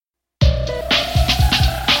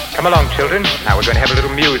Come along, children. Now we're going to have a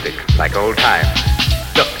little music, like old times.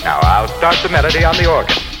 Look, now I'll start the melody on the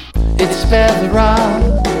organ. It's Spare the Rock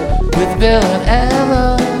with Bill and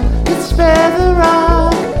Ella. It's Spare the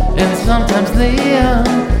Rock and sometimes Liam.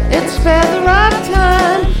 It's Spare the Rock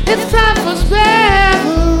time. It's time for Spare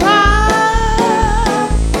the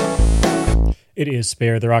Rock. It is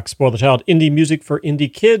Spare the Rock, Spoil the Child, indie music for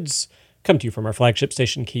indie kids. Come to you from our flagship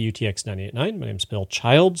station, KUTX 98.9. My name's Bill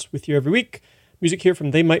Childs, with you every week. Music here from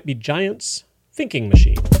They Might Be Giants, Thinking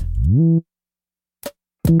Machine.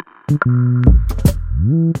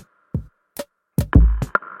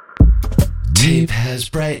 Tape has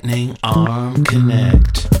brightening arm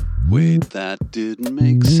connect. Wait, that didn't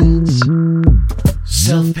make sense.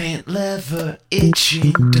 Self-paint lever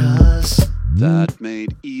itching does. That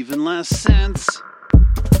made even less sense.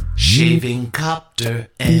 Shaving copter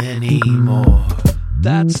anymore.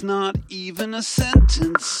 That's not even a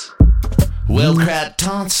sentence. Well-cracked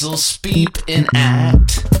tonsils peep in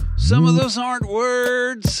act. Some of those aren't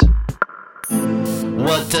words.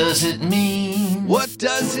 What does it mean? What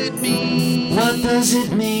does it mean? What does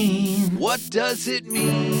it mean? What does it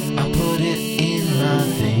mean? I put it in my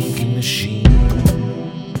thinking machine.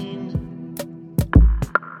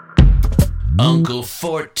 Uncle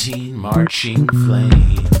 14 marching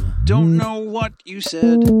flame. Don't know what you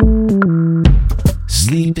said.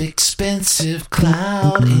 Sleep expensive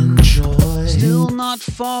cloud enjoy. Still not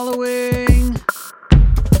following.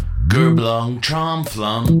 Gerblung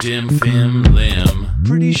tromflum dim fim lim.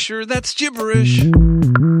 Pretty sure that's gibberish.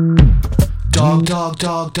 Dog, dog,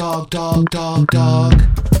 dog, dog, dog, dog, dog.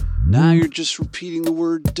 Now you're just repeating the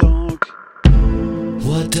word dog.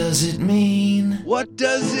 What does it mean? What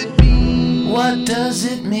does it mean? What does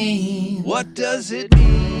it mean? What does it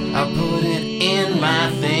mean? I put it in my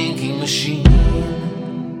thinking machine.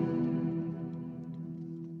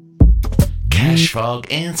 Cash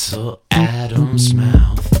fog Ansel Adam's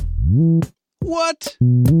mouth. What?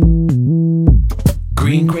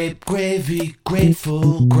 Green grape gravy,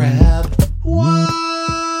 grateful grab.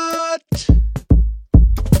 What?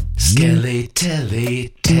 Skelly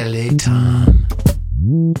telly teleton.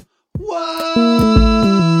 What?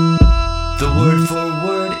 The word for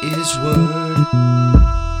word is word.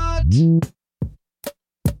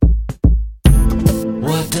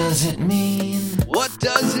 What does it mean? What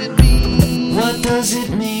does it mean? What does it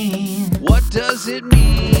mean? What does it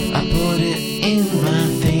mean? I put it in my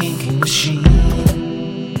thinking machine.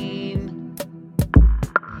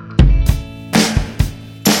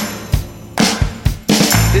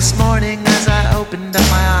 This morning as I opened up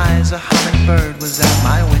my eyes, a hummingbird was at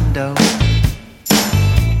my window.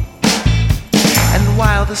 And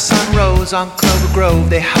while the sun rose on Clover Grove,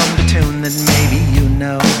 they hummed a tune that maybe you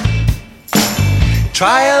know.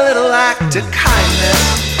 Try a little act of kindness,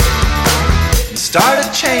 start a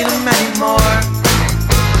chain of many more.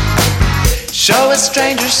 Show a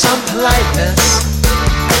stranger some politeness,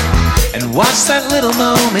 and watch that little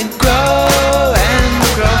moment grow and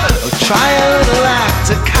grow. Oh, try a little act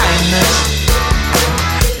of kindness,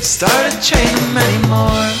 start a chain of many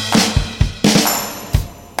more.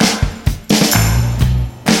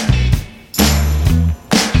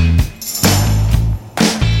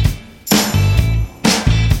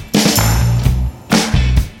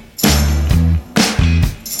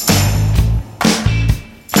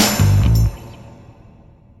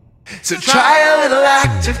 So try a little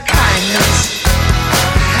act of kindness,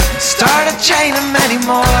 start a chain of many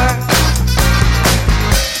more.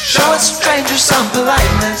 Show a stranger some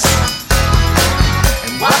politeness,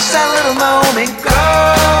 and watch that little moment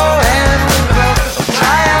grow and grow. Oh,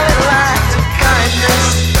 try a little act of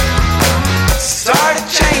kindness, start a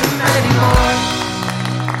chain of many more.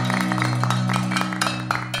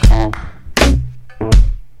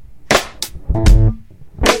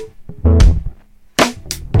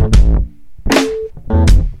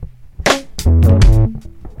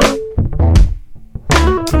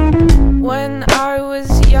 When I was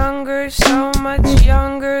younger, so much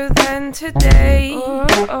younger than today,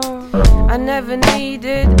 I never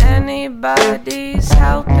needed anybody's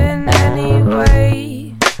help in any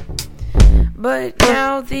way. But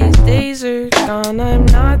now these days are gone, I'm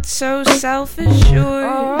not so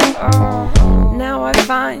self-assured. Now I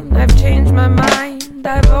find I've changed my mind,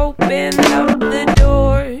 I've opened up the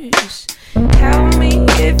doors. Help me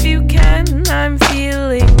if you can, I'm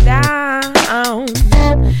feeling down.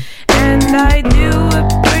 And I do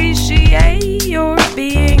appreciate your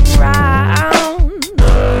being round.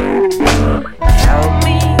 Help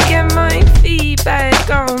me get my feet back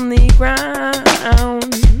on the ground.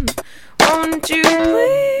 Won't you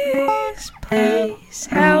please, please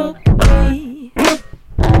help me?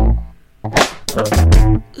 And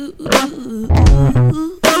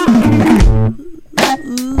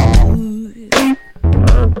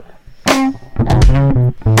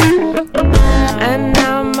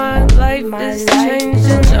now my life is changed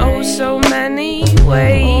in oh so many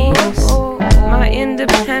ways. My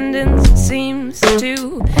independence seems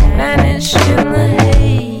to vanish in the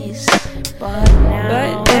haze.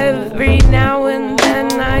 But every now and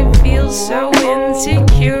then I feel so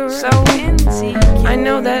insecure. I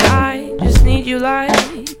know that I just need you like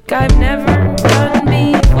I've never done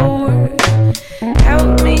before.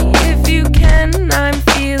 Help me if you can, I'm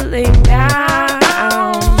feeling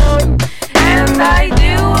down. And I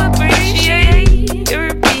do appreciate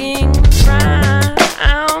your being around.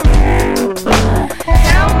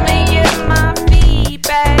 Help me get my feet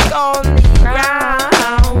back on the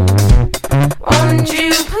ground. Won't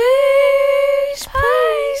you please,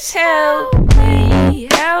 please help me,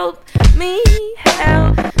 help me,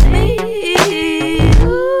 help me.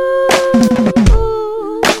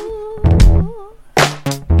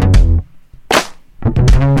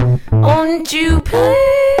 Won't you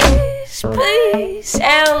please, please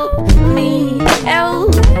help me,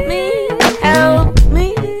 help me, help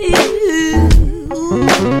me.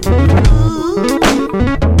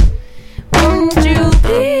 Won't you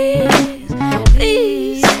please,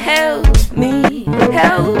 please help me,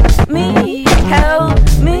 help me, help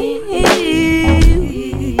me.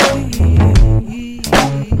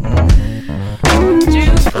 Won't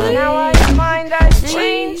you please? Now I find I've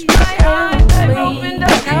changed my mind. I've opened up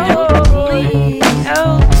the door. Please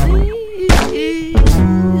help me.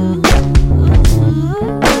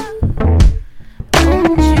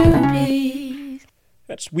 Won't you please?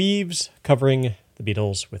 That's Weaves covering the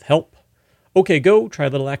Beatles with Help. OK Go, Try a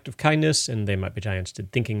Little Act of Kindness, and They Might Be Giants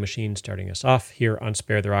did Thinking Machine, starting us off here on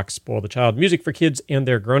Spare the Rock, Spoil the Child, music for kids and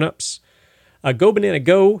their grown-ups. Go Banana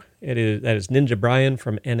Go, that is Ninja Brian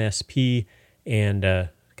from NSP and kind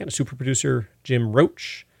of super producer Jim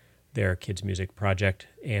Roach, their kids' music project.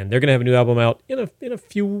 And they're going to have a new album out in a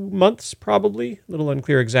few months, probably. A little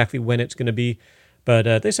unclear exactly when it's going to be.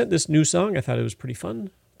 But they sent this new song. I thought it was pretty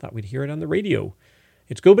fun. Thought we'd hear it on the radio.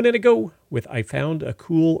 It's Go Banana Go with I Found a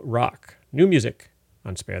Cool Rock. New music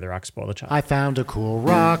on Spare the Rock, Spoil the Child. I found a cool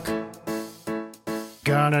rock.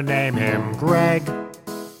 Gonna name him Greg.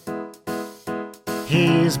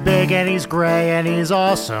 He's big and he's gray and he's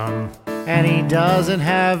awesome. And he doesn't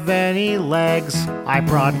have any legs. I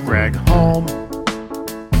brought Greg home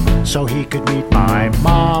so he could meet my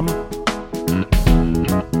mom.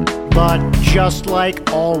 But just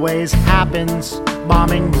like always happens,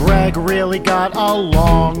 Mom and Greg really got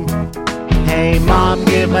along. Hey Mom,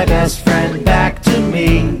 give my best friend back to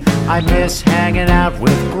me. I miss hanging out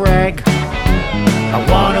with Greg. I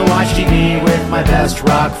wanna watch TV with my best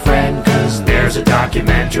rock friend, 'cause there's a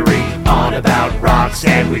documentary on about rocks,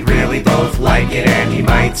 and we really both like it, and he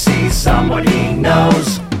might see someone he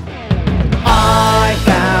knows. I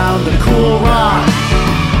found a cool rock.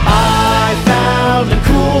 I found a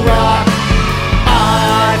cool rock.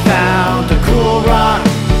 I found a cool rock.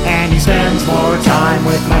 And he spends more time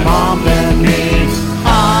with my mom than me.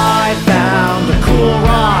 I found a cool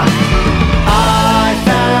rock. I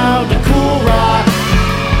found a cool rock.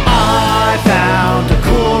 I found a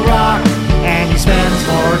cool rock. And he spends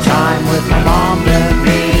more time with my mom than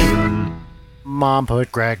me. Mom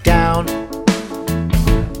put Greg down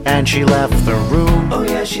and she left the room. Oh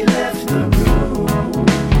yeah, she left the room.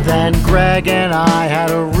 Then Greg and I had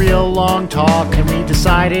a real long talk, and we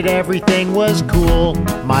decided everything was cool.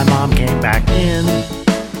 My mom came back in.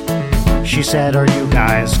 She said, "Are you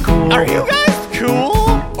guys cool?" Are you guys cool?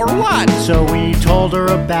 Or what? So we told her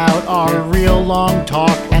about our real long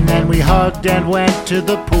talk, and then we hugged and went to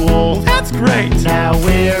the pool. That's great. Now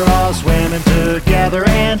we're all swimming together,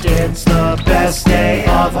 and it's the best day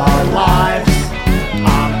of our lives.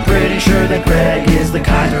 I'm pretty sure that Greg is the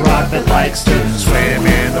kind of rock that likes to swim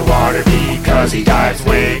in the water, because he dives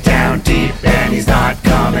way down deep and he's not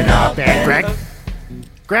coming up. And Greg?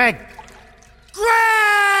 Greg!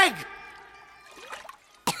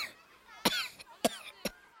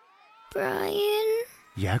 Brian?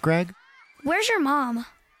 Yeah, Greg? Where's your mom?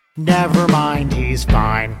 Never mind, he's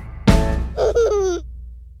fine.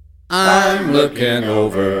 I'm looking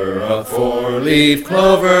over a four-leaf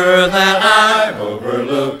clover that I've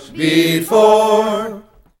overlooked before.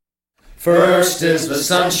 First is the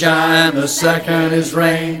sunshine, the second is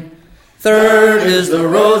rain. Third is the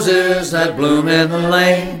roses that bloom in the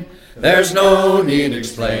lane. There's no need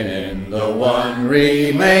explaining, the one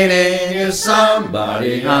remaining is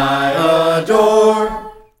somebody I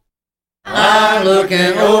adore. I I'm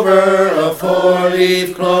looking over a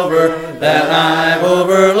four-leaf clover that I've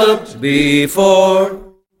overlooked before.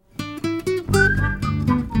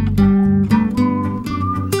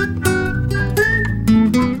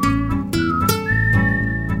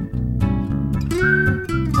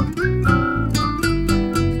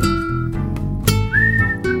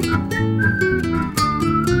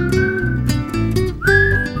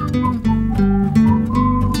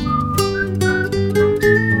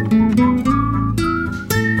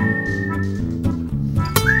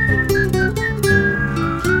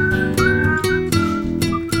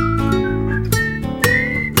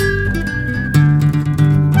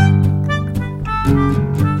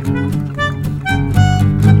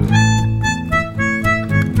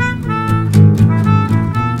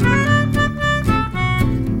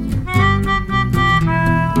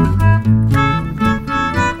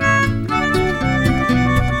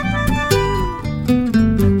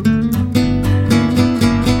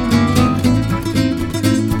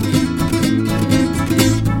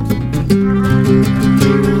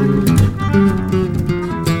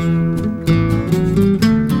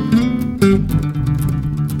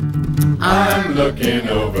 I'm looking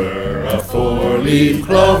over a four-leaf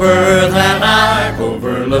clover that I've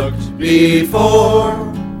overlooked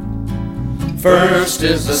before. First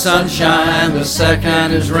is the sunshine, the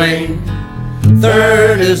second is rain,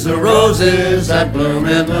 third is the roses that bloom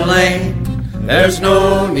in the lane. There's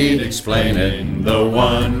no need explaining, the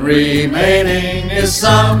one remaining is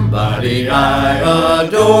somebody I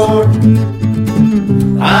adore.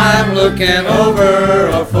 I'm looking over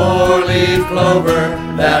a four-leaf clover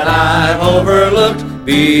that I've overlooked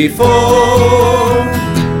before,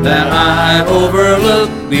 that I've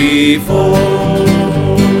overlooked before.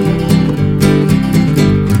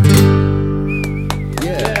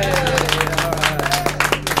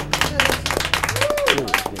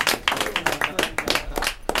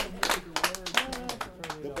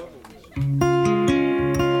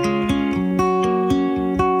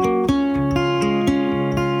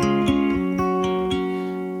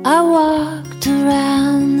 I walked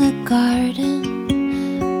around the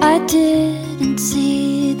garden, I didn't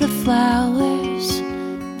see the flowers.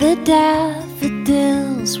 The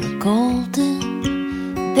daffodils were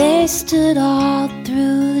golden, they stood all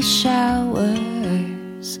through the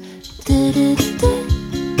showers.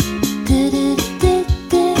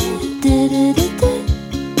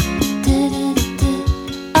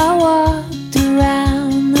 I walked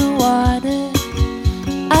around the water,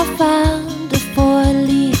 I found a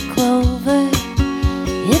four-leaf clover.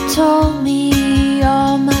 It told me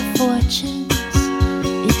all my fortunes,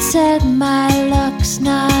 it said my luck's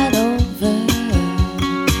not over.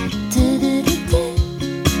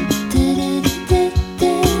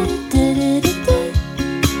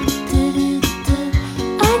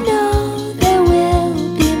 I know there will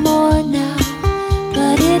be more now,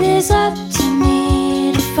 but it is up to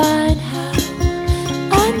me to find how.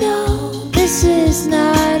 I know this is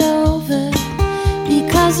not over,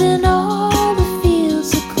 because in all the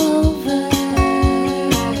fields of clover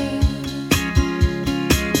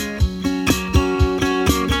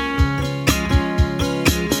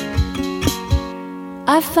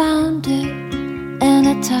I found it and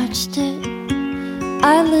I touched it,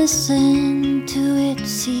 I listened to its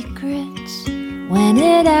secrets. When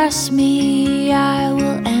it asks me, I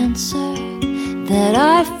will answer that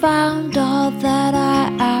I found all that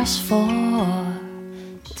I asked for.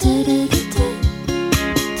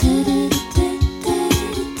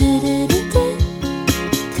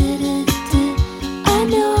 I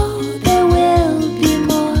know there will be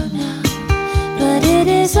more now, but it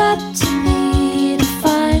is up to me to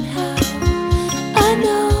find how. I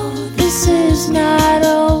know this is not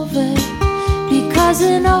over, because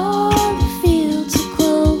in all the fields of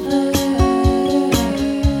clover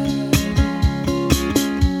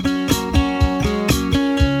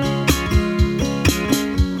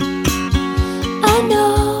I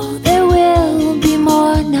know there will be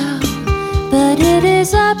more now, but it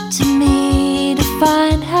is up to me to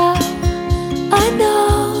find how. I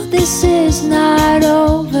know this is not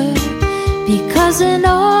over, because in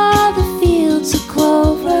all the fields of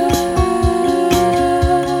clover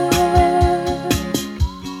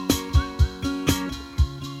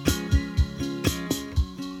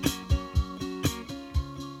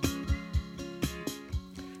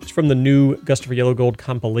It's from the new Gusta for Yellow Gold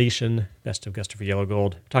compilation, Best of Gusta for Yellow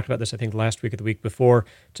Gold. Talked about this, I think, last week or the week before.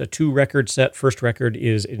 It's a 2-record set. First record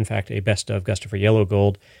is, in fact, a Best of Gusta for Yellow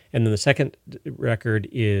Gold. And then the second record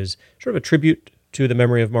is sort of a tribute to the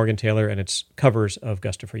memory of Morgan Taylor, and it's covers of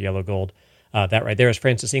Gusta for Yellow Gold. That right there is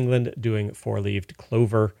Francis England doing Four-Leaved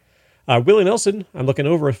Clover. Willie Nelson, I'm looking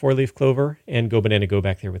over a 4-leaf clover, and Go Banana Go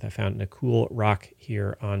back there with I Found a Cool Rock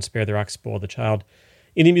here on Spare the Rock, Spoil the Child.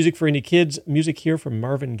 Indie music for indie kids. Music here from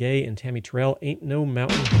Marvin Gaye and Tammy Terrell. Ain't No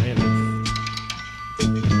Mountain High Enough.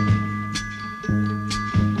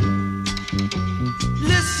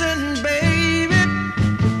 Listen, baby,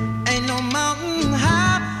 ain't no mountain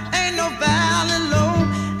high, ain't no valley low,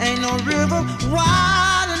 ain't no river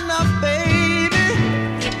wide enough, baby.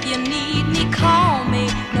 If you need me, call me,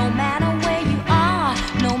 no matter where you are,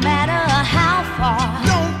 no matter how far.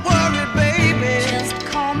 Don't worry, baby, just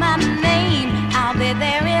call my name, I'll be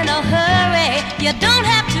there in a hurry. You don't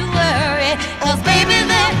have to worry, 'cause baby,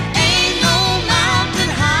 there ain't no mountain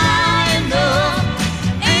high enough,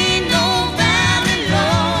 ain't no valley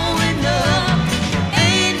low enough,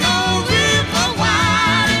 ain't no river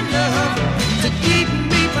wide enough to keep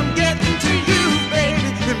me from getting to you, baby.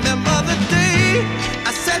 Remember the day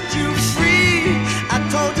I set you free, I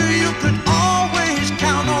told you you could always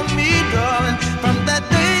count on me, darling. From that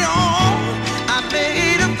day on, I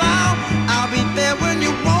made a vow, I'll be there when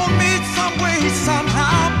you want me, some way,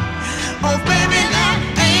 somehow. Oh, baby, there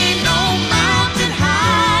ain't no mountain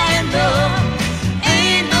high enough,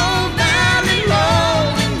 ain't no valley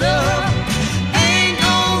low enough, ain't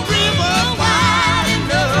no river wide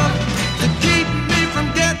enough to keep me from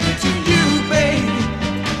getting to you, baby.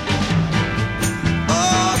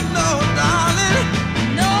 Oh, no, darling.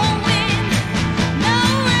 No wind, no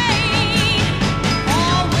rain,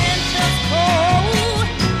 or winter's cold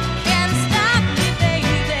can stop me,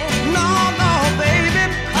 baby. No, no, baby.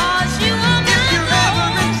 'Cause you are If you're ever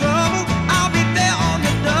my in trouble, I'll be there on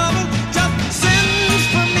the double. Just send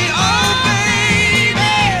for me, oh,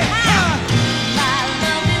 baby. My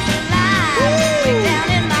love is alive, way down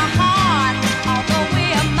in my heart, although we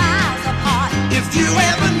are miles apart. If you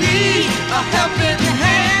ever need a helping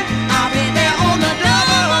hand, I'll be there on the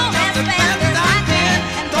double, just as fast as I can.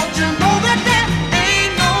 Don't you know that there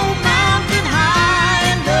ain't no mountain high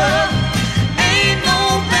enough, ain't no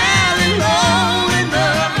valley low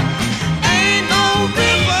enough, ain't no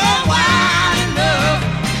river wide enough.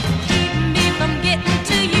 Keep me from getting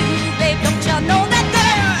to you, babe. Don't you know that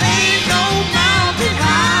there Ain't no mountain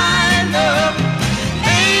high enough,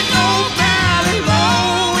 ain't no valley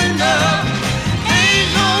low enough, ain't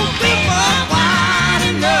no river wide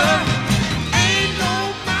enough, ain't no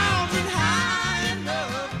mountain high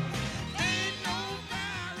enough, ain't no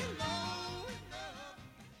valley low enough.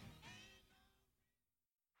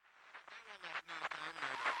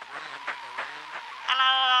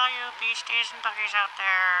 Hello, all you beasties and buggies out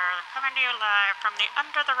there. Coming to you live from the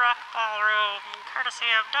Under the Rock Ballroom, courtesy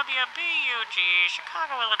of WBUG,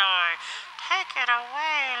 Chicago, Illinois. Take it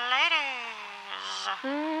away, ladies.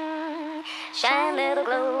 Shine, little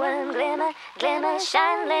glow and glimmer, glimmer.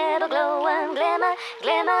 Shine, little glow and glimmer,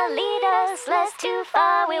 glimmer. Lead us lest too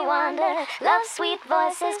far we wander. Love's sweet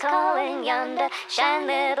voices calling yonder. Shine,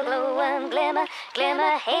 little glow and glimmer,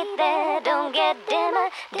 glimmer. Hey there, don't get dimmer,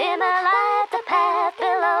 dimmer. Light the path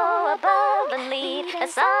below, above, and lead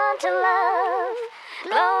us on to love.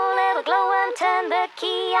 Glow, little glow, and turn the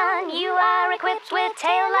key on. You are equipped with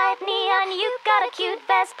taillight neon. You've got a cute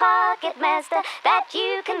vest pocket master that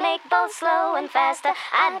you can make both slow and faster.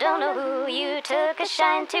 I don't know who you took a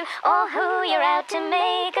shine to or who you're out to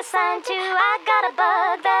make a sign to. I got a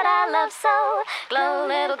bug that I love so. Glow,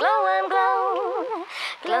 little glow, and glow.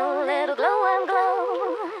 Glow, little glow, and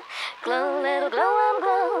glow. Glow, little glow, and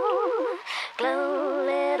glow. Glow,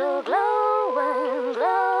 little glow, and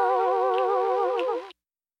glow.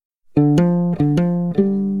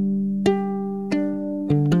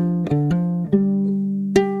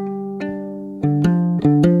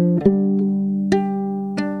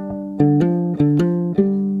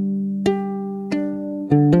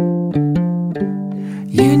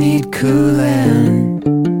 You need cooling,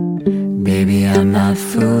 baby, I'm not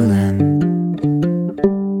fooling.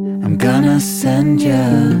 I'm gonna send ya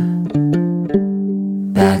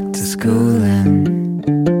back to schooling.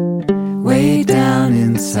 Way down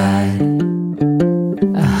inside,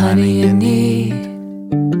 honey, you need.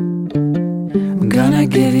 I'm gonna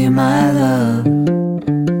give you my love,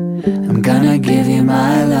 I'm gonna give you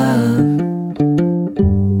my love.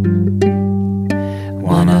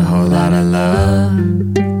 Want a whole lot of love,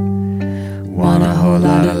 want a whole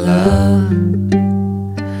lot of love,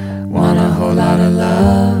 want a whole lot of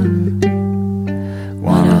love,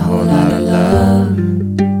 want a whole lot of love.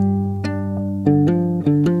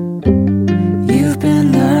 You've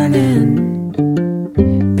been learning,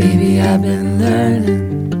 baby, I've been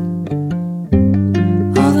learning.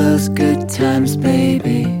 All those good times,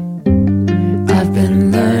 baby, I've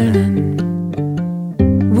been learning.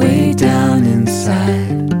 Way down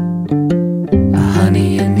inside,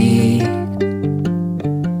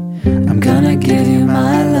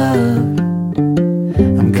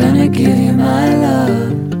 gonna give you my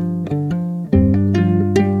love.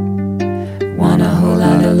 Want a whole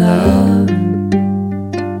lot of love.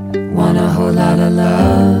 Want a whole lot of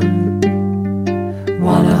love.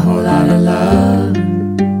 Want a whole lot of love.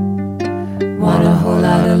 Want a whole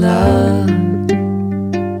lot of love.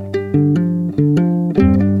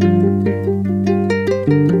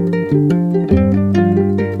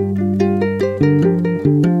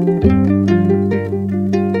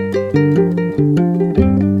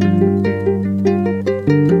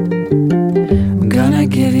 I'm gonna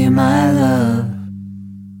give you my love.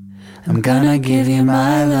 I'm gonna give you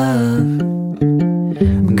my love.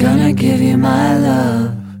 I'm gonna give you my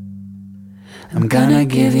love. I'm gonna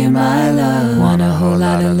give you my love. Want a whole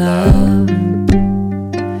lot of love.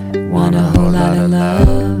 Want a whole lot of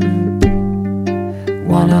love.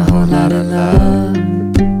 Want a whole lot of love.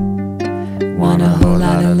 Want a whole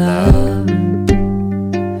lot of love.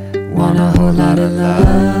 Want a whole lot of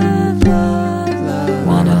love.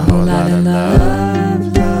 Want a whole lot of love.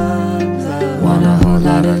 Want a whole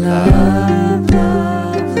lot of love.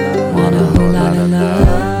 Want a whole lot of love.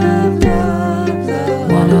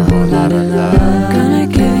 Want a whole lot of love. Gonna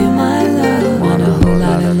give you my love. Want a whole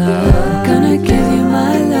lot of love. Gonna give you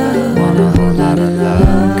my love. Want a whole lot of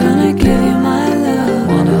love. Gonna give you my love.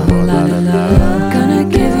 Want a whole lot of love. Gonna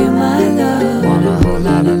give you my love. Want a whole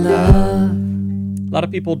lot of love. A lot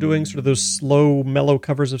of people doing sort of those slow, mellow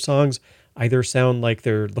covers of songs either sound like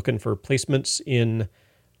they're looking for placements in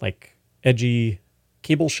like edgy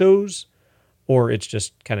cable shows, or it's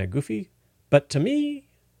just kind of goofy. But to me,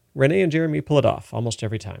 Renee and Jeremy pull it off almost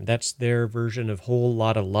every time. That's their version of Whole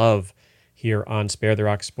Lot of Love here on Spare the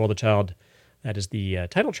Rock, Spoil the Child. That is the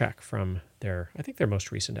title track from their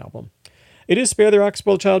most recent album. It is Spare the Rock,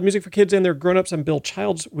 Spoil the Child, music for kids and their grown-ups. I'm Bill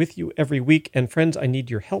Childs with you every week. And friends, I need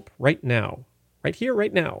your help right now. Right here,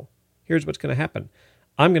 right now. Here's what's going to happen.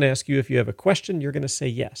 I'm going to ask you if you have a question. You're going to say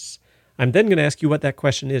yes. I'm then going to ask you what that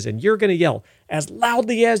question is, and you're going to yell as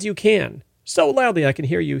loudly as you can. So loudly I can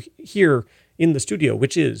hear you here in the studio,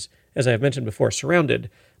 which is, as I've mentioned before,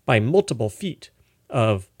 surrounded by multiple feet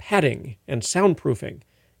of padding and soundproofing.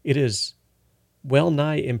 It is well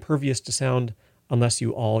nigh impervious to sound unless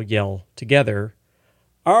you all yell together,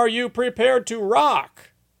 "Are you prepared to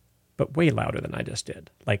rock?" But way louder than I just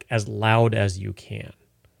did, like as loud as you can.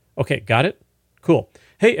 Okay, got it? Cool.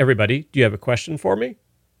 Hey, everybody, do you have a question for me?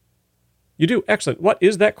 You do? Excellent. What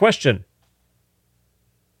is that question?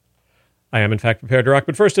 I am, in fact, prepared to rock,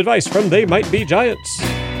 but first advice from They Might Be Giants.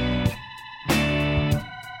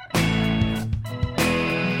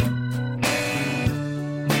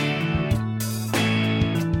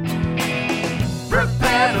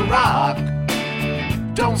 Prepare to rock.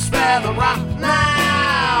 Don't spare the rock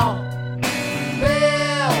now.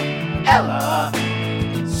 Bill, Ella,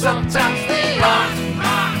 sometimes they are.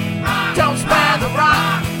 Don't spare the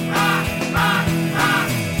rock.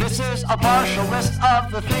 This is a partial list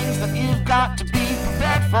of the things that you've got to be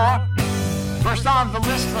prepared for. First on the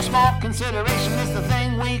list for small consideration is the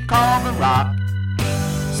thing we call the rock.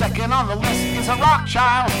 Second on the list is a rock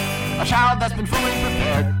child, a child that's been fully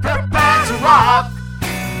prepared. Prepare to rock.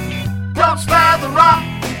 Don't spare the rock.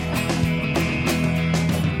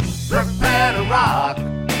 Prepare to rock.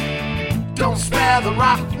 Don't spare the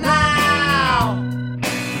rock now.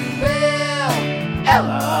 Bill,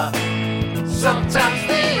 Ella, sometimes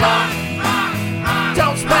they are.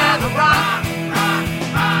 Don't spare the rock.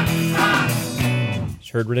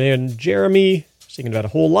 Just heard Renee and Jeremy singing about A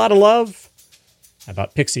Whole Lot of Love. How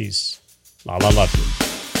about Pixies? La La Love You.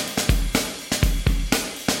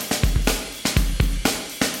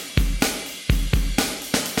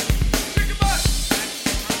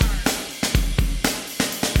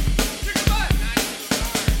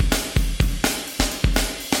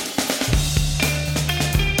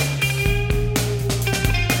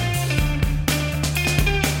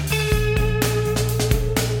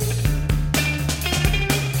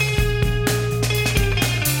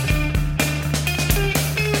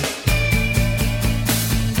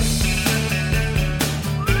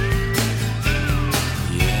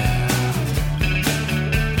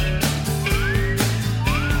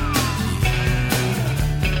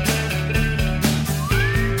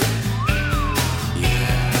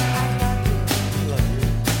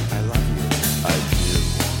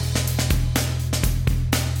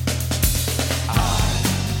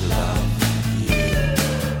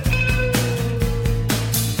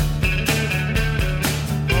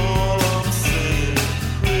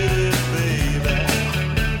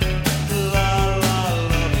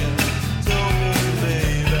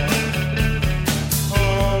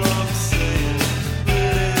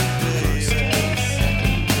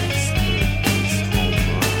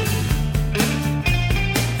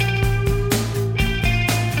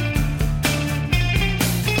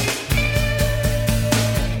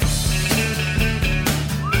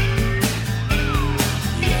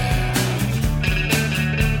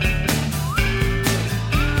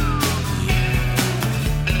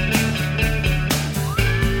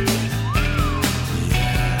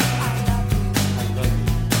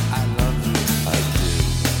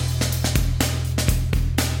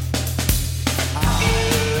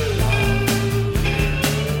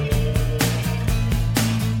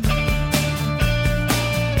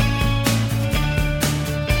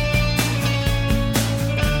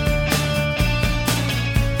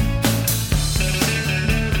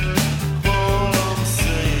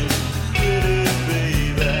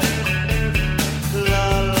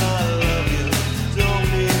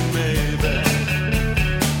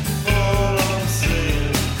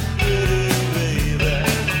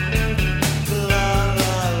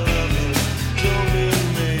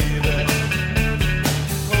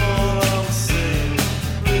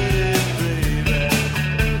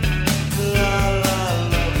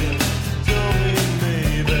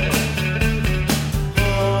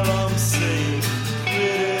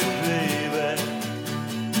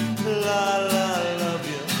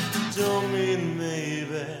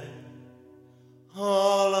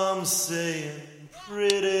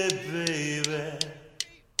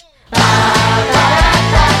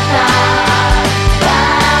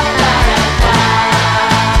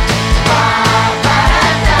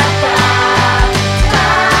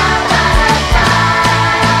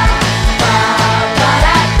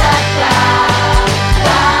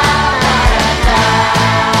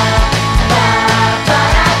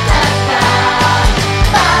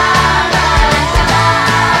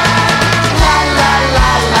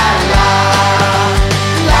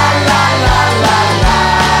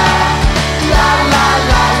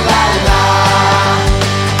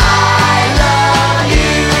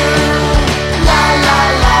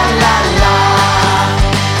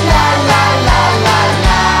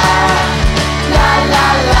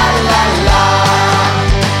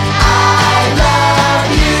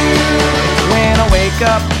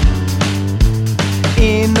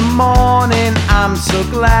 I'm so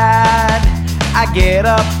glad I get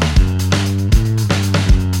up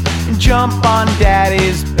and jump on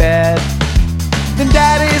Daddy's bed. Then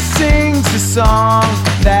Daddy sings a song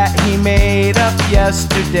that he made up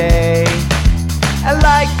yesterday. I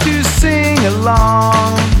like to sing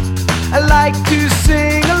along, I like to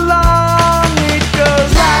sing along. It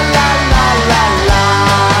goes la la la la la,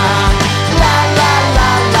 la la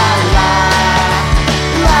la la la,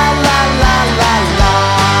 la la la la la.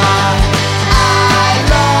 I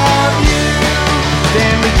love you.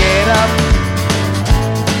 Then we get up,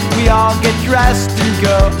 we all get dressed and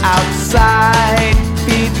go outside,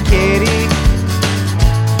 feed the kitty,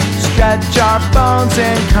 stretch our bones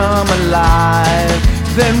and come alive.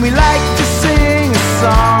 Then we like to sing a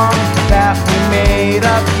song that we made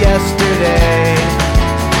up yesterday.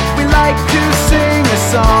 We like to sing a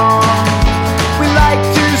song, we like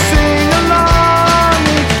to sing along.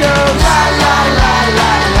 It goes la la la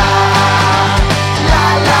la la, la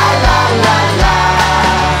la la la la,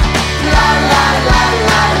 la la la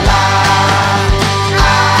la la.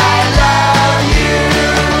 I love you,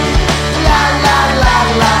 la la la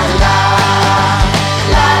la la,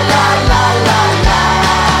 la la la la la,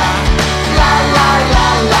 la la la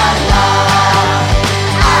la la.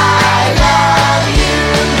 I love you.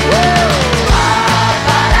 Ba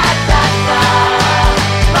ba da da da,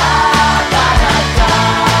 ba ba da da, ba ba da da da,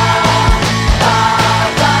 ba ba da da, ba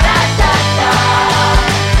ba da da da, ba ba da da, ba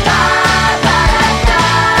ba da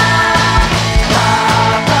da da,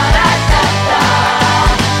 ba ba da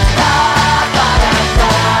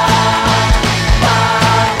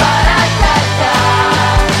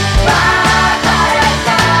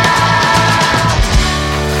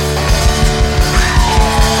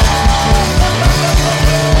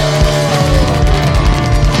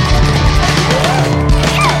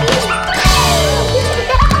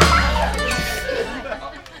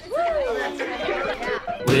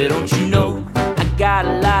Well, don't you know I got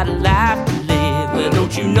a lot of life to live? Well,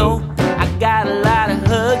 don't you know I got a lot of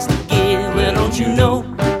hugs to give? Well, don't you know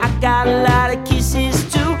I got a lot of kisses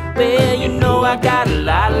too? Well, you know I got a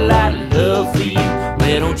lot of love for you.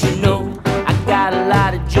 Well, don't you know I got a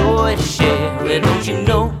lot of joy to share? Well, don't you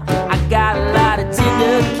know I got a lot of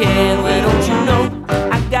tender care? Well, don't you know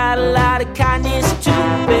I got a lot of kindness too?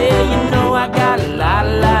 Well, you know I got a lot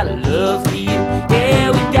of love for you.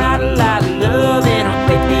 Yeah, we got a lot of love in our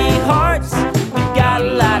great big hearts. We got a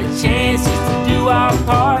lot of chances to do our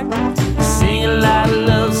part. Sing a lot of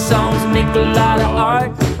love songs, make a lot of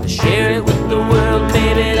art, share it with the world,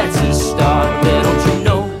 baby, that's a start. Well, don't you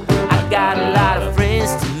know I got a lot of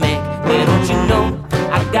friends to make? Well, don't you know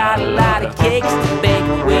I got a lot of cakes to bake?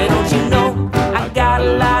 Well, don't you know I got a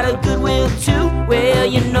lot of goodwill too? Well,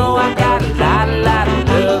 you know I got a lot of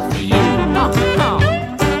love for you.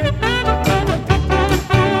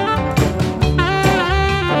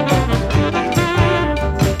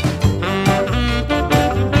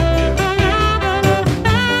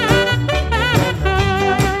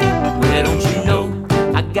 Well, don't you know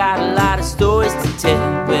I got a lot of stories to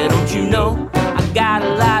tell? Well, don't you know I got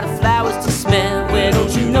a lot of flowers to smell? Well,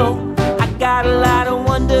 don't you know I got a lot of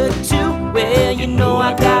wonder too? Well, you know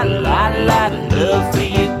I got a lot of love for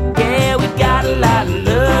you. Yeah, we got a lot of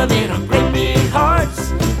love in our great big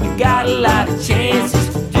hearts. We got a lot of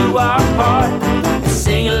chances to do our part.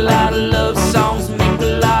 Sing a lot of love songs, make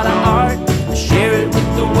a lot of art, share it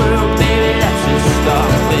with the world, baby, that's a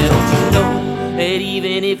start. Well, don't you know that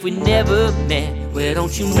even if we never met, well,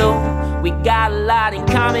 don't you know we got a lot in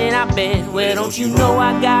common, I bet. Well, don't you know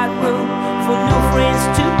I got room for new friends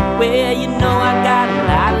too? Well, you know I got a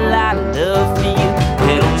lot of love for you.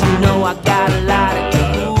 Well, don't you know I got a lot of,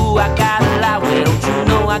 ooh, I got a lot. Well, don't you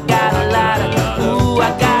know I got a lot of, ooh, I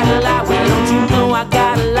got a lot. Well, don't you know I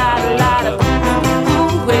got a lot of,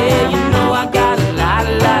 ooh, well, you know I got a lot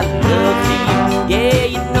of love for you. Yeah,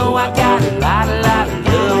 you know I got a lot of love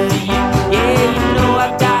for you. Yeah, you know I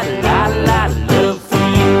got a lot of love for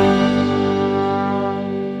you.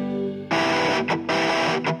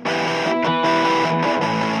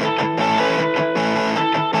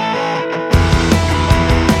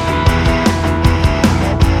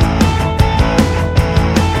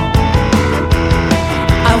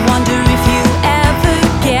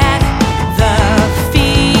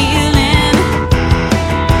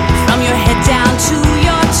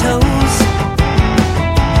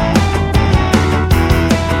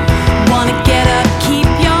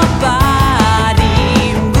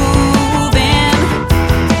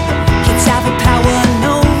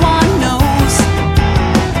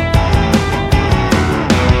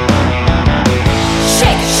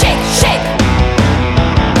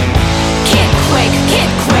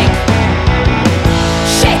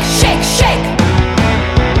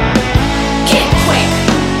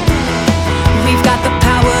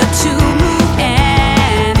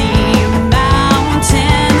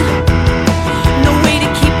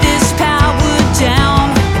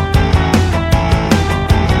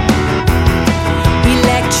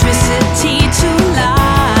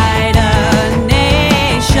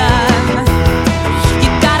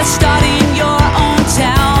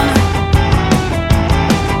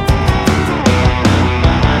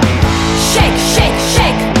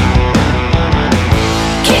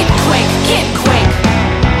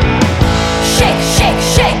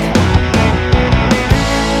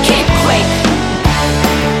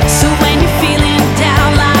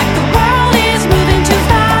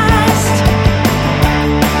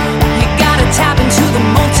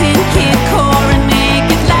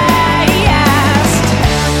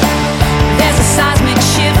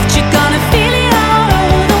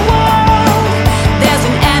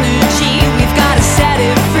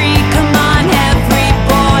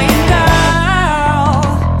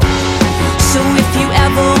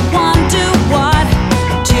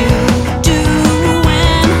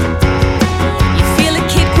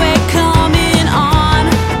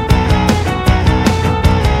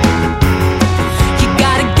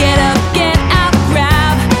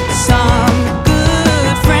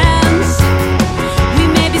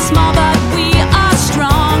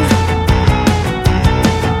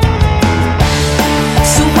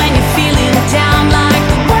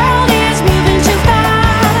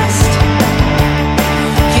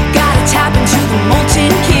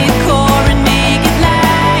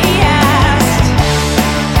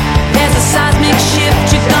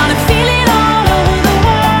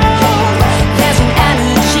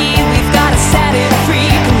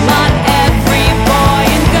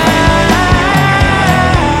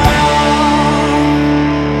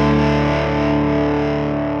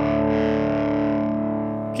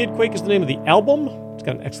 Kidquake is the name of the album. It's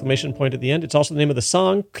got an exclamation point at the end. It's also the name of the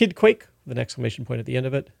song, Kidquake, with an exclamation point at the end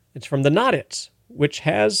of it. It's from the Not-Its, which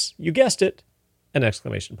has, you guessed it, an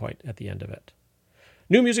exclamation point at the end of it.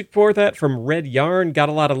 New music before that from Red Yarn, Got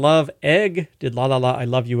a Lot of Love. Egg did La La La, I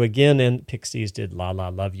Love You Again, and Pixies did La La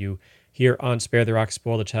Love You here on Spare the Rock,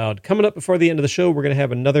 Spoil the Child. Coming up before the end of the show, we're going to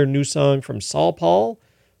have another new song from Saul Paul,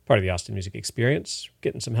 part of the Austin Music Experience.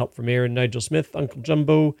 Getting some help from Aaron Nigel Smith, Uncle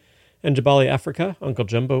Jumbo, and Jabali Africa. Uncle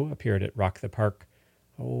Jumbo appeared at Rock the Park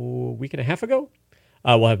a week and a half ago.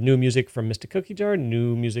 We'll have new music from Mr. Cookie Jar,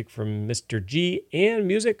 new music from Mr. G, and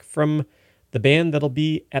music from the band that'll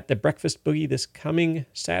be at the Breakfast Boogie this coming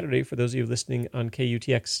Saturday, for those of you listening on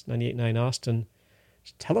KUTX 98.9 Austin.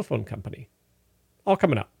 It's Telephone Company. All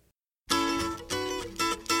coming up.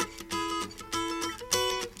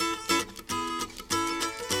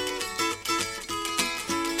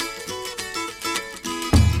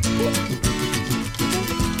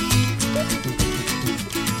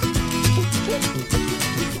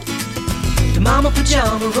 Mama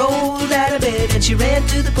Pajama rolled out of bed and she ran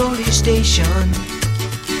to the police station.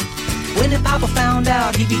 When the papa found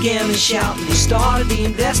out, he began to shout and he started the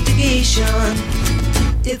investigation.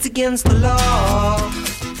 It's against the law.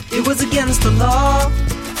 It was against the law.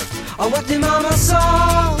 Or what the mama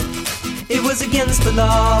saw. It was against the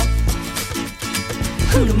law.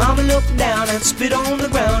 The mama looked down and spit on the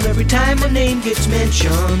ground every time my name gets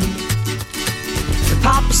mentioned.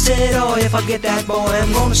 Papa said, oh, if I get that boy,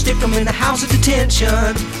 I'm gonna stick him in the house of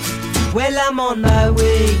detention. Well, I'm on my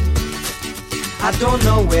way. I don't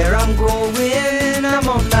know where I'm going. I'm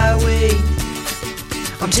on my way.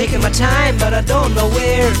 I'm taking my time, but I don't know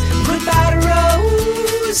where. Goodbye to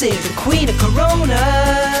Rose, the queen of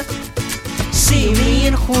Corona. See me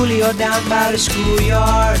and Julio down by the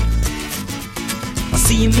schoolyard. I'll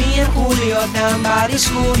see me and Julio down by the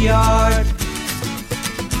schoolyard.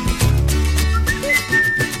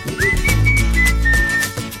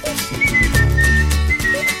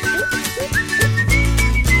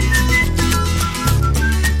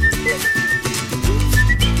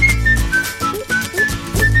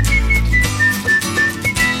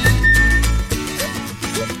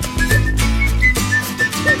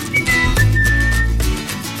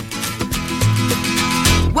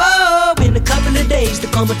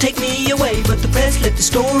 They're gonna take me away, but the press let the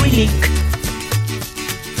story leak.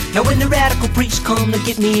 Now when the radical priest come to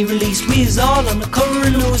get me released, we's all on the cover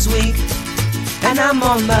of Newsweek. And I'm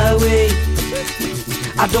on my way.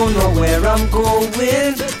 I don't know where I'm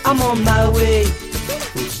going. I'm on my way.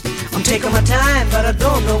 I'm taking my time, but I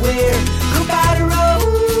don't know where. Goodbye to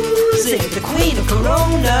Rosie, the queen of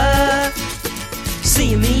Corona.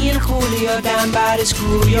 See me and Julio down by the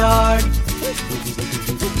schoolyard.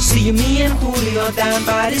 See me and Julio down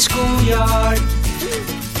by the schoolyard.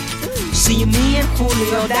 See me and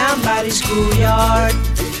Julio down by the schoolyard.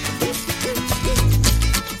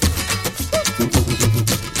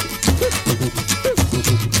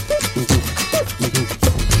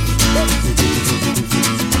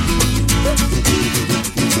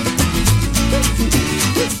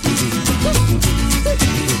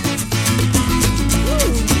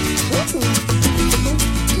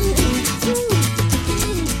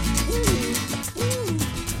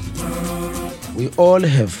 We all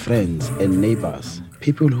have friends and neighbors,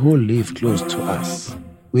 people who live close to us.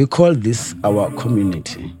 We call this our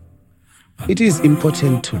community. It is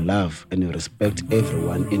important to love and respect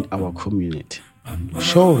everyone in our community.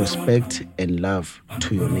 Show respect and love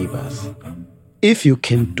to your neighbors. If you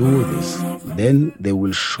can do this, then they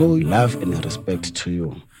will show love and respect to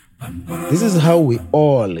you. This is how we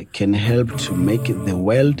all can help to make the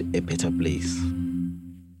world a better place.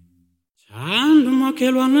 Ando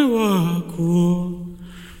makelwane wako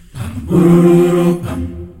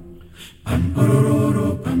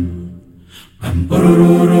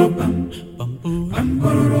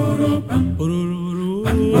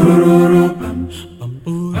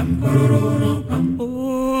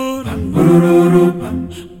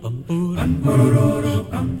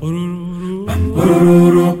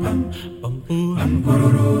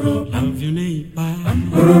love your neighbor.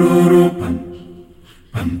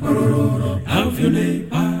 Love your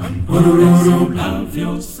neighbor, love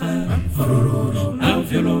yourself,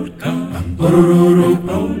 love your Lord God, with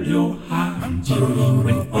all your heart,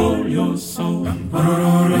 with all your soul,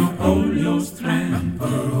 with all your strength.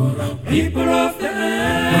 People of the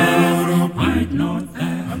earth might know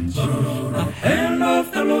that the hand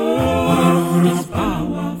of the Lord is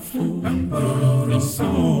powerful,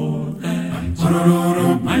 so that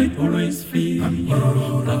you might always feel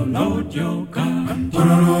the Lord your God.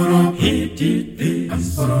 He did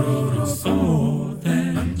this so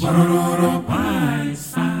that my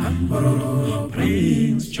son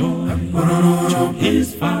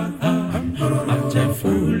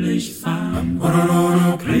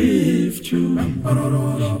Grief to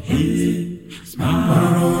his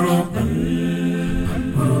mouth.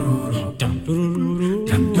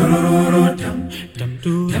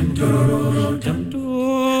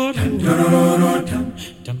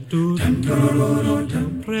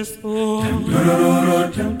 Press on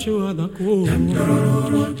to the goal,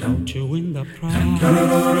 to win the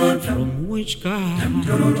prize from which God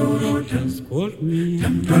has called me.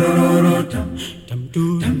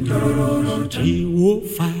 She will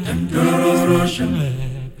find his shepherd.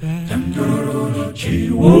 She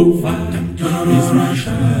will find his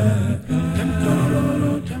shepherd.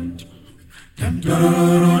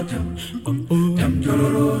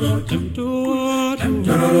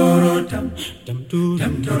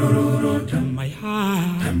 My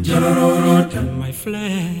heart, my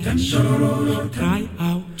flesh, cry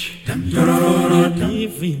out for the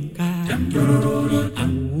living God.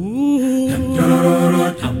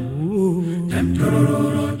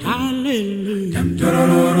 Hallelujah, hallelujah,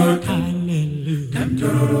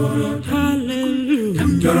 hallelujah, hallelujah.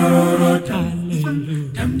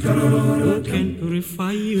 Who can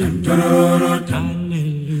purify you? Hallelujah.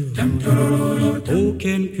 Who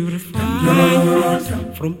can purify us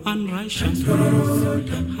from unrighteousness?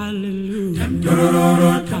 Hallelujah.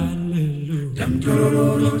 Hallelujah.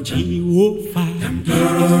 Jehovah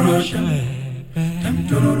is my shepherd.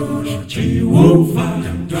 Jehovah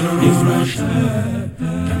is my shepherd.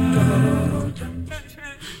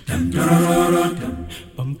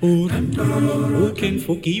 Who can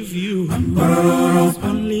forgive you? It's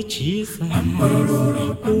only Jesus.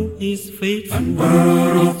 Who is faithful?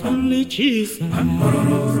 It's only Jesus.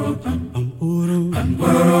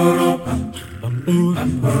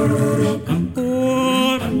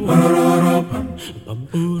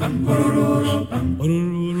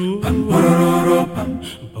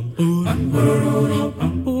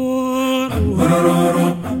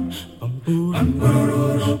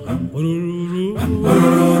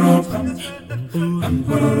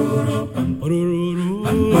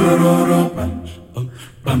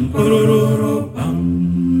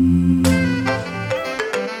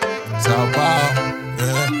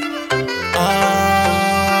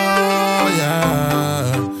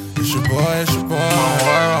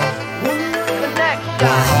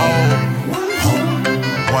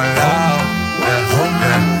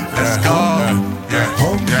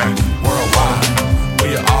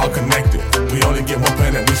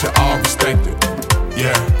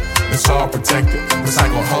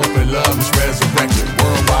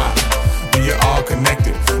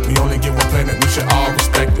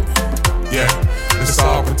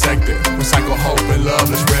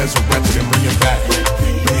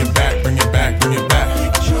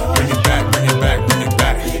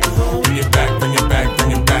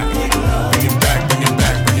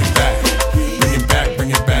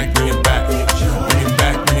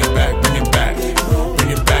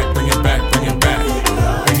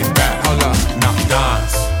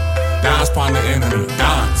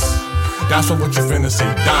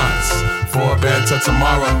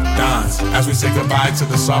 To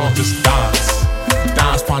the sorrow, just dance.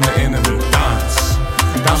 Dance upon the enemy, dance.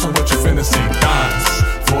 Dance on what you finna see, dance.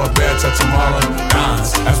 For a better tomorrow,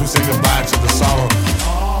 dance. As we say goodbye to the sorrow.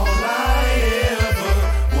 All I ever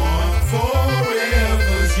want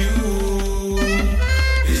forever's you.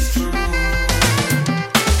 It's true.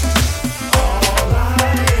 All I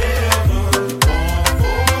ever want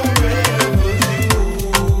forever's you.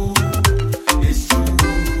 It's true.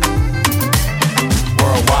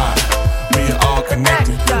 Worldwide.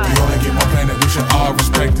 Connected. We only get one planet, we should all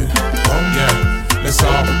respect it. Yeah, let's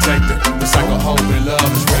all protect it. The cycle of hope and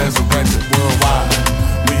love is resurrected worldwide.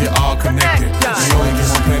 We are all connected. We only get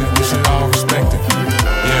one planet, we should all respect it.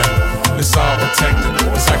 Yeah, let's all protect it.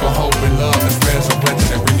 The cycle of hope and love is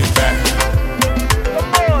resurrected and bring it back.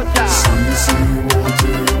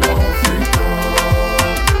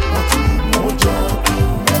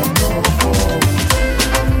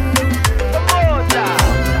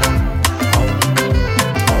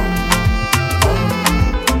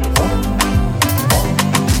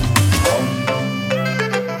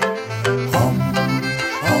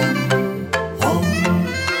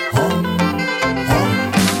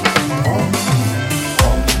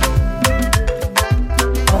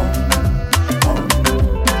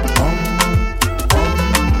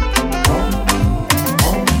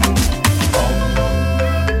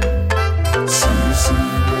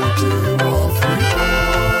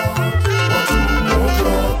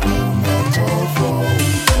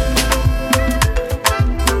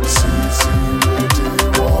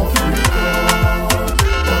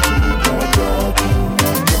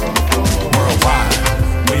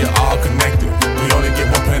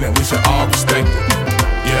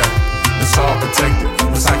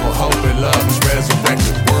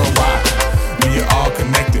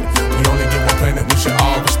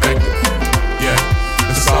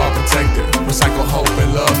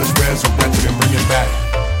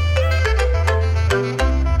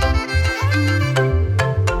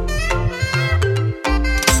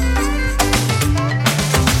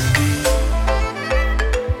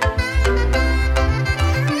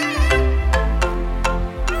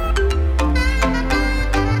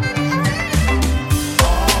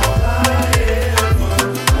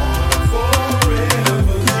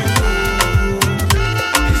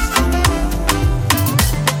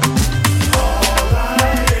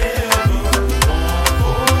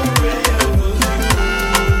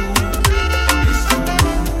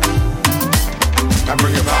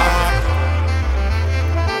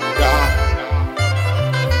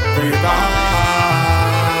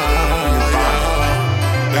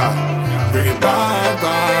 bring it back,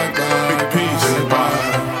 back, back. Big peace, bring it back.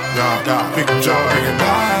 Big joy, bring it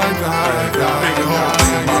back, back, back. Big hope,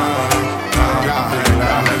 bring it back.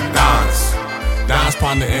 Dance, dance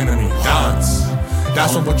upon the enemy, dance.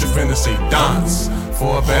 That's what you finna see, dance.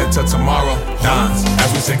 For a better tomorrow, dance.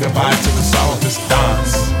 As we say goodbye to the sorrow, just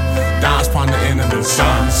dance. Dance upon the enemy,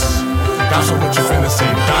 dance. That's what you finna see,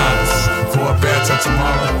 dance. For a better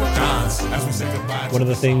tomorrow, dance. As we say goodbye. One of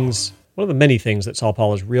the many things that Saul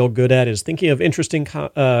Paul is real good at is thinking of interesting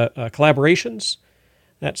collaborations.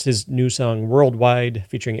 That's his new song, Worldwide,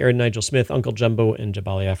 featuring Aaron Nigel Smith, Uncle Jumbo, and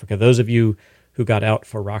Jabali Africa. Those of you who got out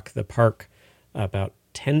for Rock the Park about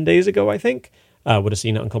 10 days ago, I think, would have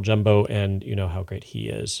seen Uncle Jumbo, and you know how great he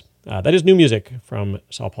is. That is new music from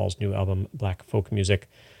Saul Paul's new album, Black Folk Music.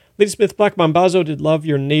 Ladysmith Black Mambazo did Love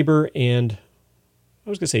Your Neighbor, and I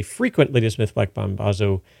was going to say frequent Ladysmith Black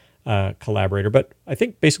Mambazo collaborator, but I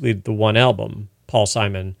think basically the one album, Paul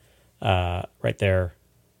Simon, right there,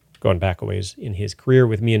 going back a ways in his career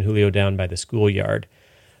with me and Julio down by the schoolyard.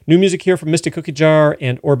 New music here from Mystic Cookie Jar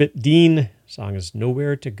and Orbit Dean. Song is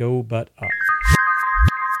Nowhere to Go But Up.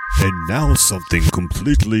 And now something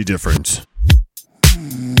completely different.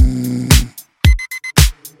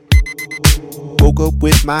 Woke up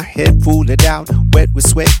with my head full of doubt, wet with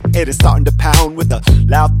sweat, head is starting to pound with a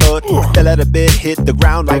loud thud. Fell out of bed, hit the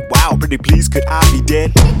ground like wow, pretty please could I be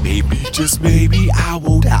dead? Maybe, just maybe, I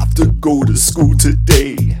won't have to go to school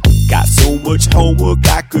today. Got so much homework,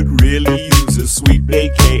 I could really use a sweet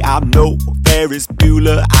vacay. I'm no Ferris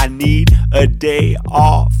Bueller, I need a day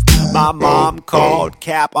off. My mom called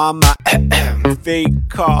cap on my fake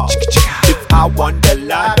car. If I won the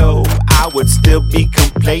lotto, I would still be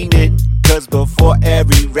complaining. Cause before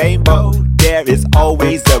every rainbow, there is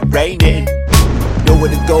always a raining. Nowhere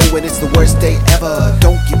to go when it's the worst day ever.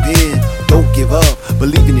 Don't give in, don't give up,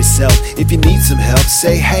 believe in yourself. If you need some help,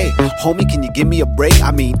 say hey, homie, can you give me a break?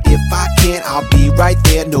 I mean, if I can't, I'll be right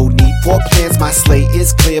there. No need for plans, my slate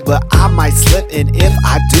is clear, but I might slip, and if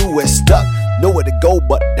I do, we're stuck. Nowhere to go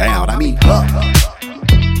but down, I mean up.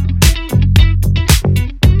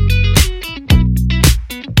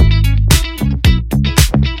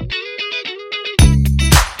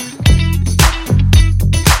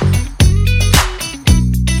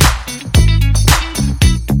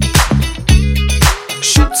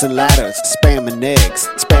 And ladders, spamming eggs,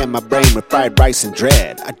 spam my brain with fried rice and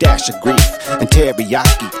dread, a dash of grief and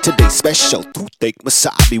teriyaki. Today's special, toothache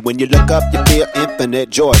wasabi. When you look up, you feel infinite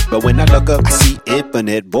joy, but when I look up, I see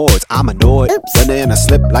infinite voids. I'm annoyed, running and I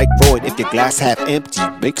slip like Freud. If your glass half empty,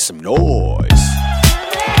 make some noise.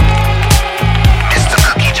 It's the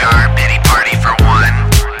cookie jar pity party for one.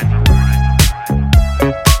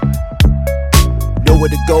 Nowhere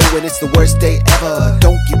to go when it's the worst day ever.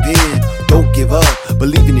 Don't give in, don't give up,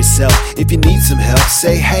 believe in yourself. If you need some help,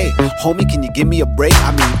 say hey, homie, can you give me a break?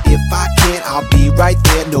 I mean, if I can't, I'll be right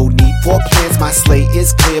there. No need for plans, my slate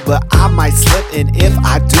is clear, but I might slip, and if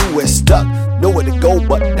I do, we're stuck. Nowhere to go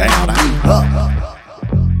but down, I mean up.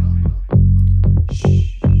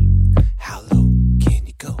 How low can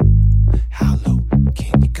you go? How low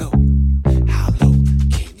can you go? How low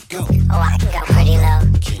can you go? Oh, I can go pretty low.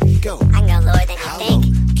 Can you go? I can go lower than you think.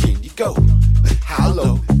 Can you go? How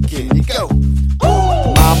low can you go?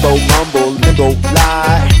 Mambo, mumbo, limbo,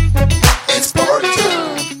 lie. It's party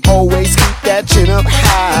time. Always keep that chin up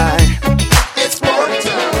high. It's party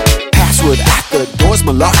time. Password at the door's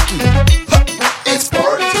malarkey. It's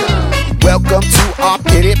party time. Welcome to our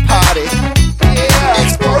pity party. Yeah.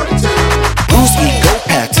 It's party time. Bruce ego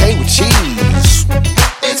pate with cheese.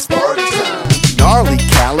 It's party time. Gnarly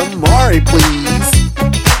calamari, please.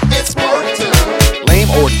 It's party time. Lame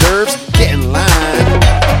hors d'oeuvres, get in line.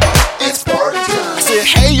 It's party time. I said,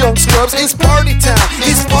 hey young scrubs, it's party time.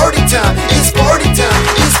 It's party time. It's party time.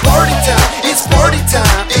 It's party time. It's party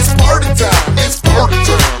time. It's party time. It's party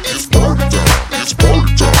time. It's party time. It's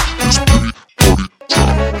party time. It's party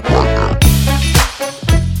time right now.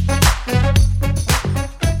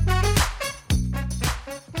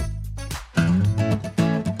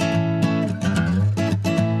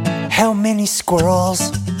 How many squirrels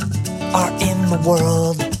are in the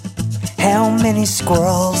world? How many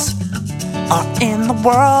squirrels are in the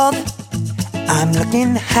world? I'm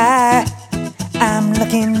looking high, I'm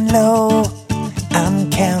looking low, I'm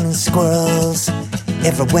counting squirrels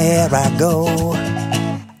everywhere I go.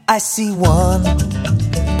 I see 1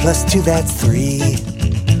 + 2, that's 3.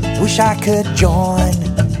 Wish I could join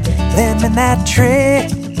them in that tree.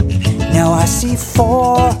 Now I see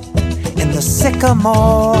 4 in the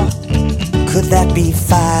sycamore. Could that be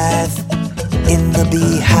 5 in the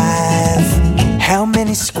beehive? How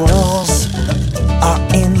many squirrels are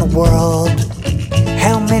in the world?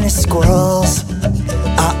 How many squirrels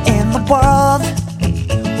are in the world?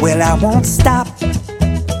 Well, I won't stop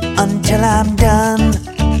until I'm done,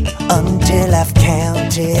 until I've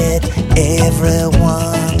counted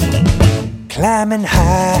everyone. Climbing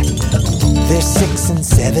high, there's 6 and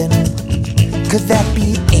 7. Could that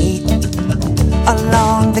be 8?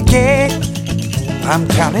 Along the gate, I'm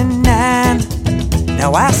counting 9.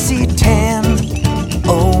 Now I see 10.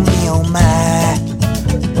 Oh me, oh my,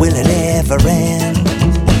 will it ever end?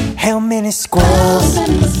 How many squirrels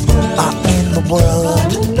are in the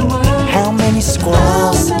world? How many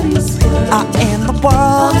squirrels are in the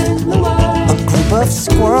world? A group of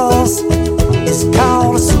squirrels is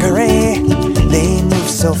called a scurry. They move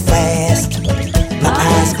so fast, my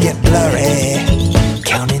eyes get blurry.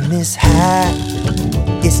 Counting this high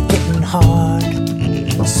is getting hard,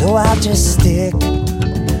 so I'll just stick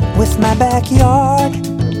with my backyard.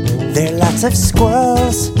 There are lots of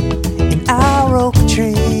squirrels in our oak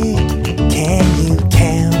tree. Can you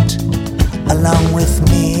count along with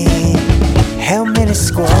me? How many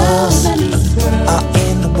squirrels are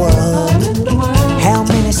in the world? How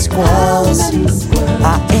many squirrels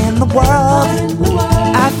are in the world?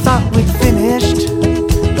 I thought we'd finished,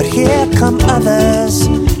 but here come others.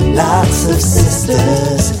 Lots of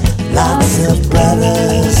sisters, lots of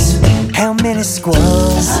brothers. How many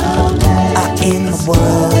squirrels are in the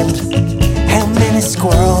world? How many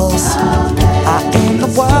squirrels are in the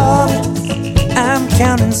world? I'm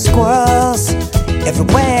counting squirrels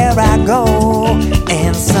everywhere I go,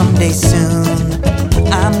 and someday soon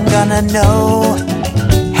I'm gonna know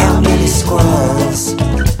how many squirrels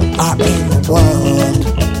are in the world.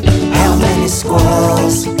 How many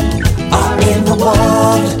squirrels are in the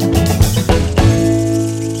world?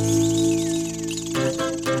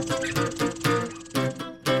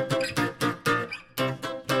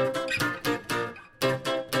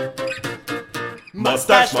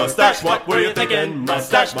 Mustache, mustache, what were you thinking?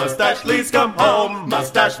 Mustache, mustache, please come home.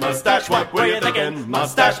 Mustache, mustache, what were you thinking?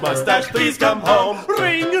 Mustache, mustache, please come home.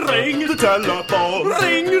 Ring, ring, the telephone.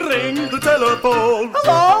 Ring, ring, the telephone.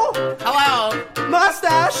 Hello? Hello?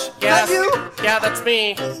 Mustache? Yes. That you? Yeah, that's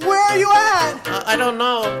me. Where are you at? I don't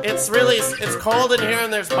know. It's cold in here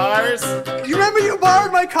and there's bars. You remember you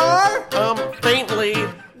borrowed my car? Faintly.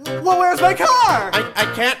 Well, where's my car?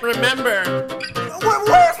 I can't remember.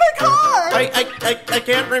 Where's my car? I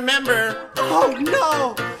can't remember. Oh,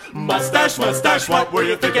 no. Mustache, mustache, what were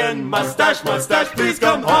you thinking? Mustache, mustache, please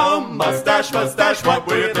come home. Mustache, mustache, what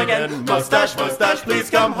were you thinking? Mustache, mustache, please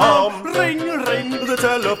come home. Ring, ring, the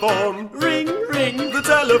telephone. Ring, ring, the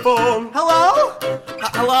telephone. Hello?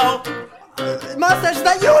 Hello? Mustache, is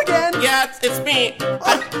that you again? Yeah, it's me.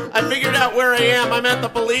 I figured out where I am. I'm at the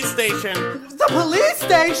police station. The police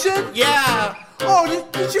station? Yeah. Oh,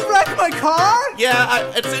 did you wreck my car?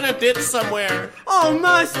 Yeah, it's in a ditch somewhere. Oh,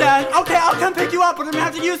 Mustache. Okay, I'll come pick you up, but I'm gonna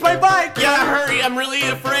have to use my bike. Yeah, hurry. I'm really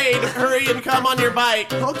afraid. Hurry and come on your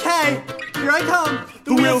bike. Okay, here I come.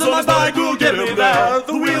 The wheels on my bike will get him there.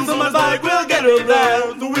 The wheels on my bike will get him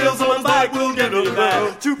there. The wheels on my bike will get him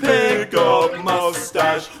there. To pick up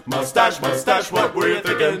Mustache. Mustache, mustache, what were you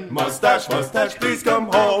thinking? Mustache, mustache, please come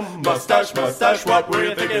home. Mustache, mustache, what were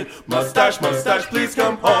you thinking? Mustache, mustache, please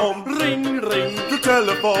come home. Ring, ring, the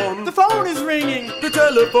telephone. The phone is ringing. The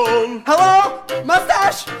telephone. Hello?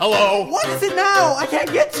 Mustache? Hello? What is it now? I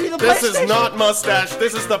can't get to the This police is station. not Mustache.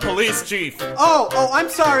 This is the police chief. Oh, I'm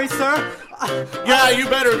sorry, sir. Yeah, you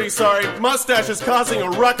better be sorry. Mustache is causing a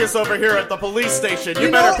ruckus over here at the police station. You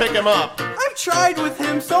better pick him up. I've tried with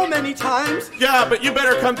him so many times. Yeah, but you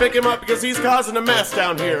better come pick him up because he's causing a mess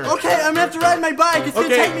down here. Okay, I'm gonna have to ride my bike. It's gonna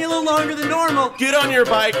take me a little longer than normal. Get on your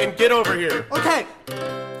bike and get over here. Okay.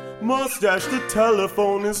 Mustache, the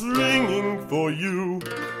telephone is ringing for you.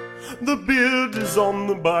 The beard is on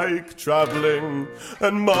the bike traveling,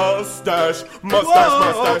 and mustache,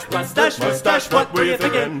 mustache, mustache, mustache, what were you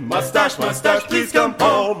thinking? Mustache, mustache, please come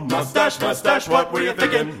home. Mustache, mustache, what were you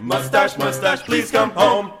thinking? Mustache, mustache, please come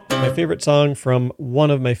home. My favorite song from one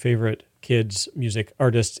of my favorite kids' music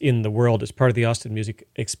artists in the world is part of the Austin Music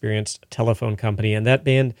Experience Telephone Company, and that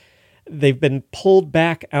band, they've been pulled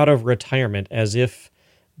back out of retirement as if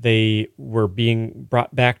they were being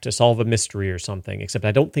brought back to solve a mystery or something, except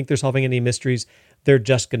I don't think they're solving any mysteries. They're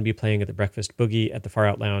just going to be playing at the Breakfast Boogie at the Far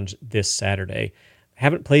Out Lounge this Saturday.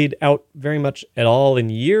 Haven't played out very much at all in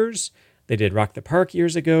years. They did Rock the Park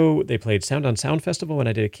years ago. They played Sound on Sound Festival when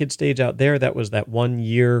I did a kid stage out there. That was that 1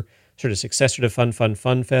 year sort of successor to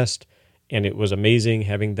Fun Fest, and it was amazing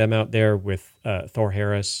having them out there with Thor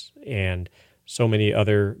Harris and so many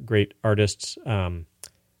other great artists.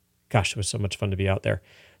 Gosh, it was so much fun to be out there.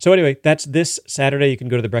 So anyway, that's this Saturday. You can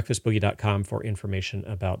go to thebreakfastboogie.com for information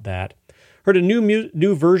about that. Heard a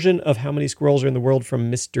new version of How Many Squirrels Are in the World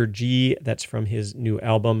from Mr. G. That's from his new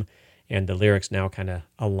album, and the lyrics now kind of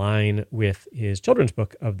align with his children's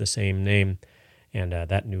book of the same name. And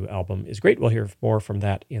that new album is great. We'll hear more from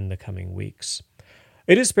that in the coming weeks.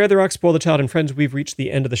 It is Spare the Rock, Spoil the Child, and friends, we've reached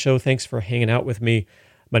the end of the show. Thanks for hanging out with me.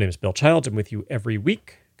 My name is Bill Childs. I'm with you every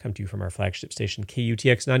week. Come to you from our flagship station,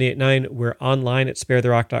 KUTX 98.9. We're online at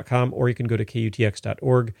sparetherock.com, or you can go to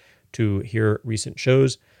KUTX.org to hear recent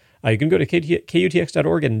shows. You can go to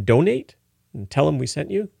KUTX.org and donate and tell them we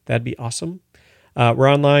sent you. That'd be awesome. We're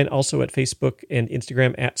online also at Facebook and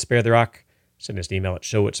Instagram at Spare the Rock. Send us an email at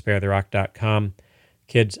show@sparetherock.com.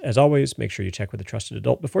 Kids, as always, make sure you check with a trusted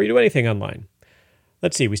adult before you do anything online.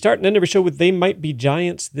 Let's see. We start and end every show with They Might Be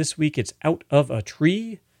Giants. This week it's Out of a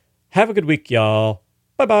Tree. Have a good week, y'all.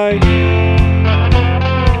 Bye-bye.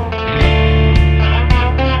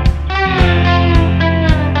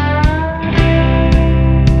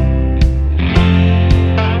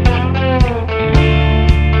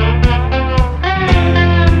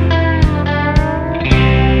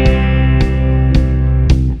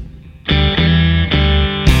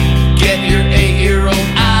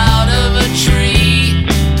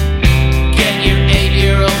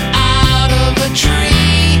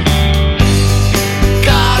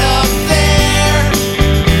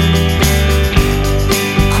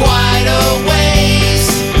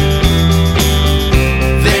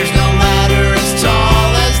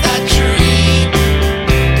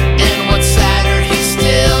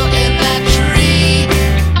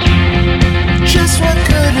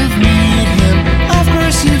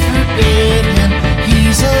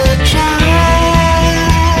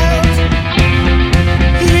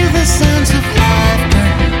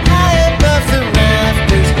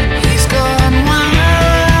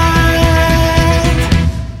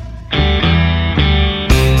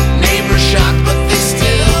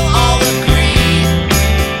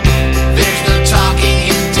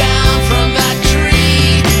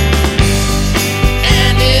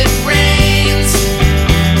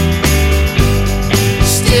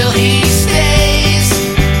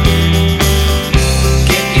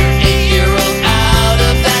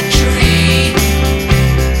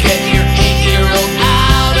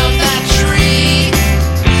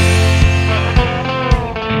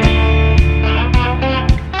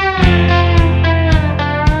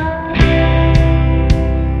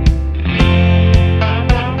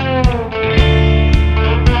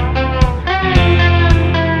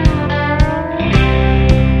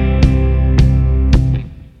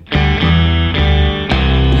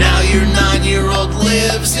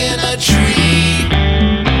 Lives in a tree.